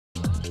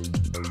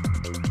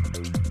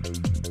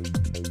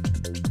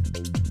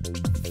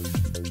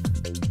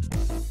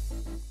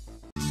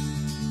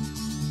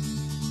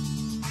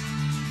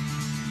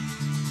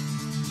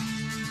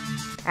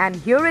And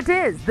here it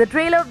is, the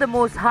trailer of the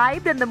most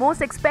hyped and the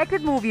most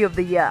expected movie of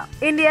the year.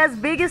 India's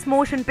biggest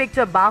motion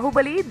picture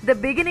Bahubali, the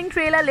beginning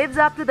trailer lives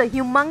up to the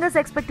humongous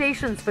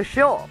expectations for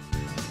sure.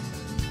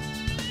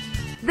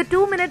 The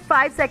 2-minute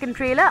 5-second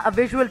trailer, a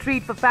visual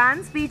treat for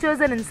fans, features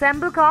an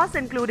ensemble cast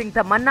including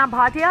Tamannah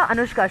Bhatia,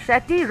 Anushka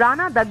Shetty,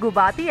 Rana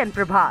Daggubati and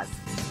Prabhas.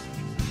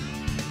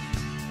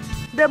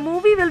 The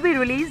movie will be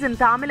released in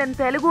Tamil and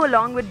Telugu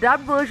along with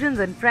dubbed versions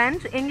in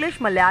French, English,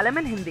 Malayalam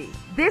and Hindi.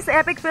 This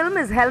epic film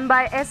is helmed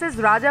by SS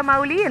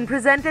Rajamouli and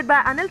presented by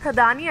Anil,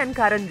 Thadani and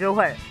Karan,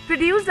 Johar.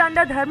 Produced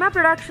under Dharma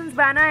Productions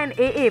banner and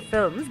AA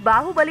Films,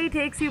 Bahubali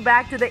takes you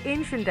back to the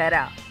ancient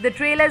era. The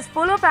trailer is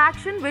full of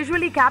action,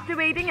 visually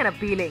captivating and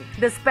appealing.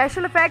 The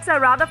special effects are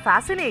rather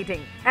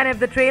fascinating. And if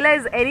the trailer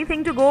is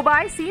anything to go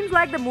by, seems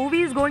like the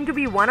movie is going to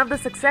be one of the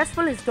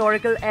successful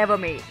historical ever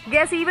made.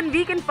 Guess even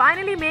we can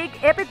finally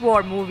make epic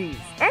war movies.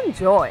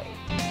 Enjoy!